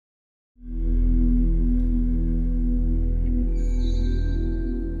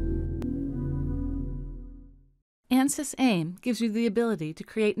ANSYS AIM gives you the ability to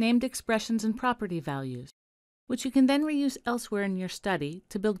create named expressions and property values, which you can then reuse elsewhere in your study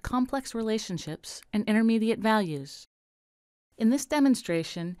to build complex relationships and intermediate values. In this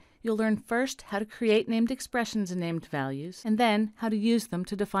demonstration, you'll learn first how to create named expressions and named values, and then how to use them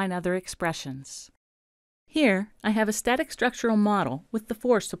to define other expressions. Here, I have a static structural model with the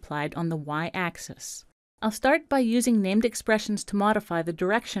force applied on the y-axis. I'll start by using named expressions to modify the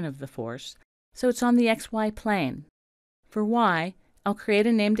direction of the force, so it's on the xy plane. For y, I'll create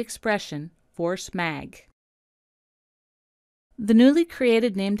a named expression, force mag. The newly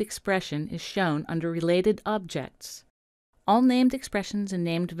created named expression is shown under Related Objects. All named expressions and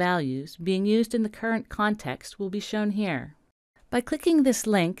named values being used in the current context will be shown here. By clicking this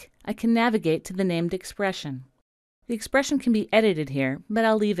link, I can navigate to the named expression. The expression can be edited here, but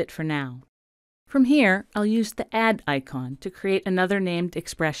I'll leave it for now. From here, I'll use the Add icon to create another named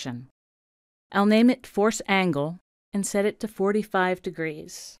expression. I'll name it force angle and set it to 45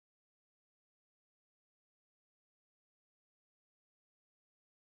 degrees.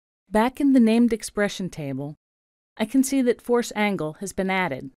 Back in the named expression table, I can see that force angle has been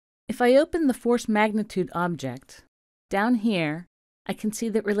added. If I open the force magnitude object, down here, I can see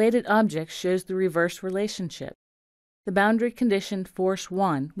that Related Objects shows the reverse relationship, the boundary condition force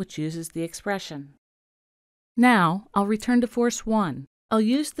 1, which uses the expression. Now, I'll return to force 1. I'll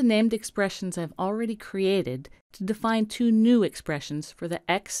use the named expressions I've already created to define two new expressions for the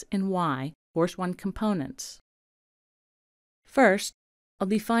x and y force 1 components. First, I'll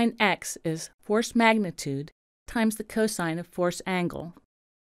define x as force magnitude times the cosine of force angle.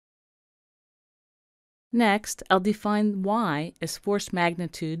 Next, I'll define y as force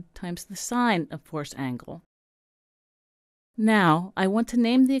magnitude times the sine of force angle. Now, I want to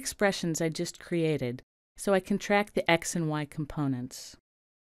name the expressions I just created, so I can track the x and y components.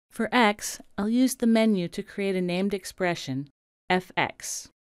 For x, I'll use the menu to create a named expression, fx.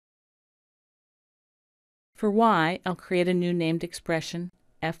 For y, I'll create a new named expression,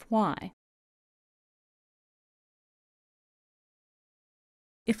 fy.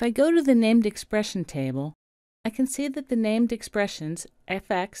 If I go to the named expression table, I can see that the named expressions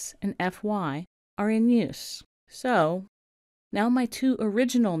fx and fy are in use. So, now my two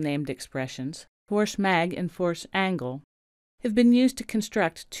original named expressions, force mag and force angle, have been used to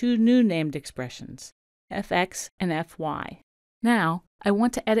construct two new named expressions, fx and fy. Now, I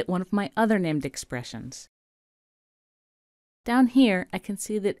want to edit one of my other named expressions. Down here, I can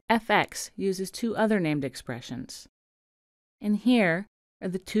see that fx uses two other named expressions. And here are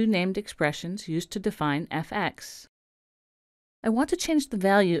the two named expressions used to define fx. I want to change the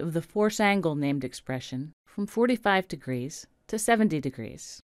value of the force angle named expression from 45 degrees to 70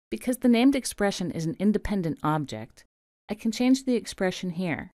 degrees. Because the named expression is an independent object, I can change the expression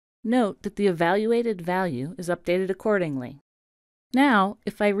here. Note that the evaluated value is updated accordingly. Now,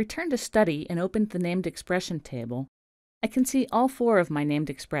 if I return to study and open the named expression table, I can see all four of my named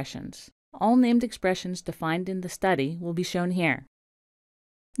expressions. All named expressions defined in the study will be shown here.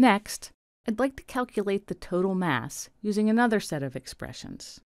 Next, I'd like to calculate the total mass using another set of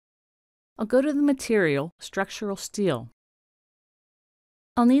expressions. I'll go to the material, structural steel.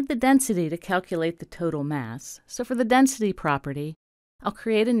 I'll need the density to calculate the total mass, so for the density property, I'll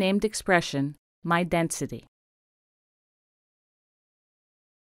create a named expression, my density.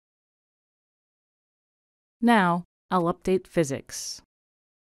 Now, I'll update physics.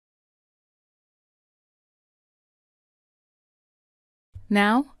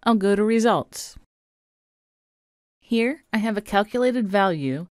 Now, I'll go to Results. Here, I have a calculated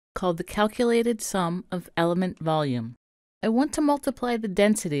value called the calculated sum of element volume. I want to multiply the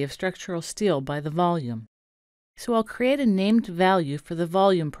density of structural steel by the volume. So I'll create a named value for the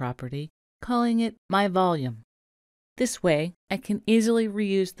volume property, calling it my volume. This way, I can easily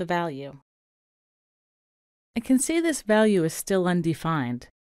reuse the value. I can see this value is still undefined.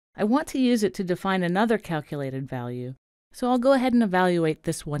 I want to use it to define another calculated value, so I'll go ahead and evaluate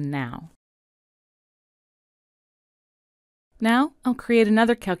this one now. Now, I'll create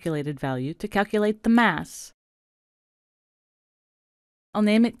another calculated value to calculate the mass. I'll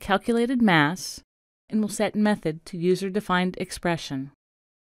name it calculated mass, and we'll set method to user-defined expression.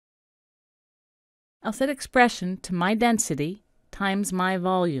 I'll set expression to my density times my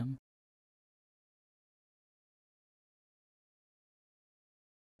volume.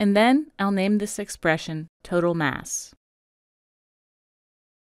 And then I'll name this expression total mass.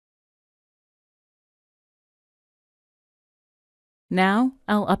 Now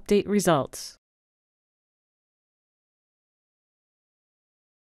I'll update results.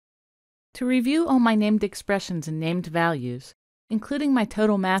 To review all my named expressions and named values, including my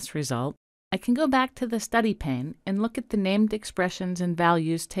total mass result, I can go back to the study pane and look at the named expressions and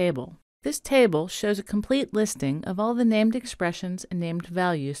values table. This table shows a complete listing of all the named expressions and named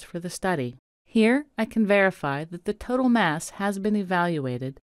values for the study. Here, I can verify that the total mass has been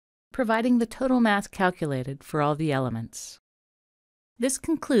evaluated, providing the total mass calculated for all the elements. This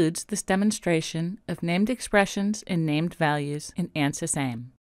concludes this demonstration of named expressions and named values in ANSYS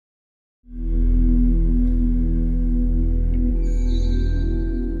AIM.